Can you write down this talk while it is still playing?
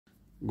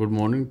Good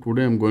morning.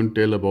 Today I am going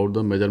to tell about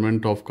the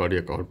measurement of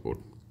cardiac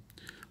output.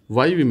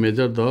 Why we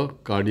measure the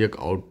cardiac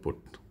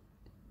output?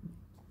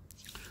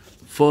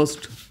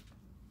 First,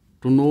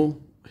 to know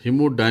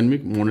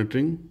hemodynamic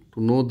monitoring,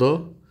 to know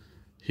the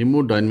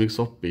hemodynamics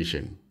of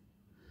patient.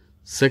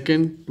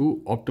 Second,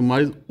 to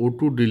optimize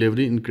O2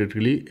 delivery in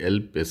critically ill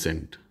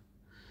patient.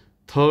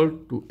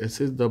 Third, to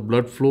assess the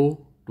blood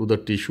flow to the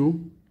tissue.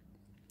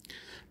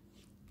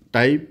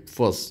 Type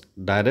first,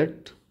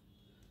 direct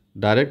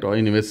or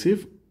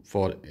invasive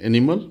for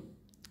animal,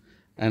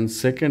 and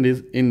second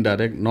is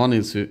indirect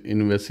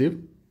non-invasive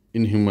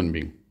in human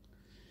being.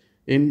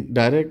 In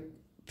direct,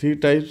 three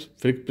types: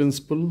 Fick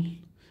principle,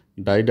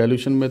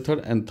 dilution method,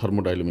 and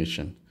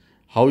thermodilution.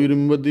 How you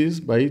remember these?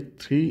 By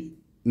three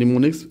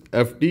mnemonics: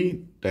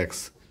 FD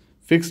tax,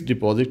 fixed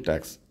deposit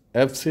tax.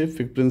 F say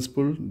Fick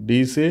principle,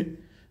 D say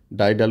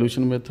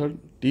dilution method,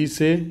 T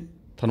say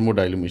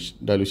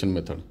thermodilution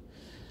method.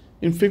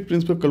 In Fick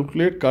principle,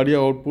 calculate cardiac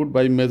output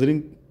by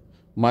measuring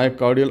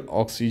myocardial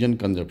oxygen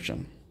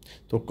consumption.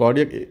 So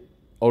cardiac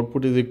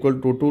output is equal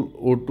to total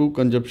O2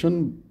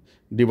 consumption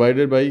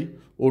divided by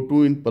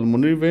O2 in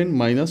pulmonary vein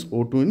minus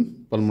O2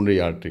 in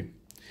pulmonary artery.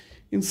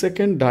 In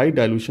second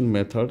dilution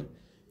method,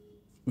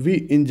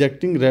 we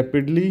injecting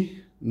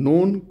rapidly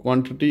known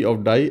quantity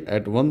of dye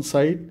at one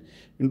side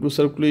into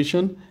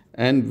circulation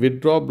and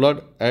withdraw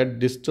blood at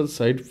distal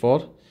site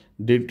for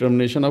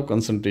determination of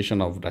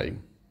concentration of dye.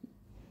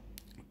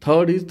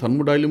 Third is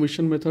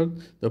thermodilution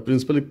method. The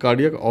principle is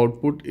cardiac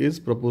output is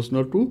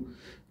proportional to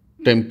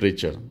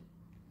temperature.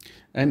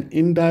 And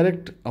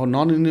indirect or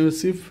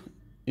non-invasive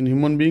in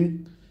human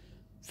being,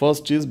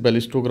 first is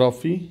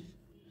ballistography,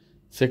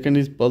 second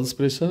is pulse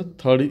pressure,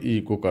 third is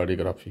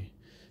echocardiography.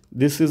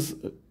 This is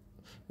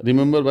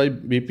remember by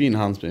BP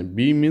enhancement.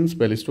 B means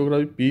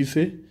ballistography, P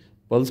say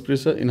pulse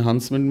pressure,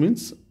 enhancement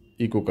means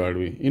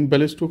echocardiography. In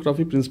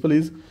ballistography, principle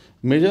is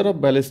measure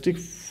of ballistic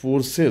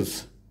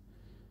forces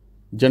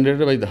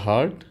generated by the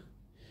heart.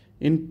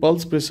 In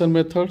pulse pressure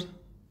method,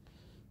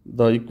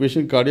 the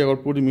equation cardiac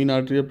output is mean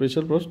arterial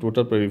pressure plus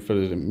total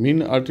peripheral area.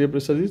 Mean arterial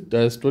pressure is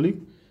diastolic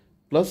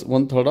plus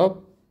 1/3 of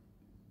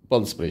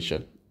pulse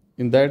pressure.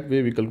 In that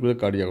way, we calculate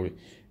cardiography.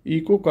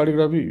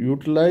 Echocardiography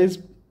utilize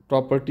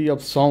property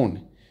of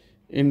sound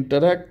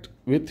interact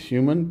with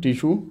human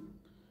tissue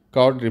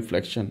card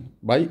reflection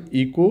by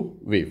echo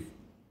wave.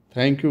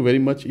 Thank you very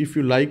much. If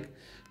you like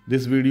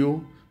this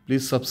video,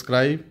 please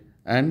subscribe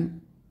and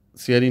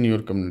share in your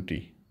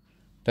community.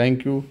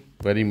 Thank you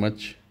very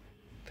much.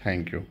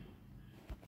 Thank you.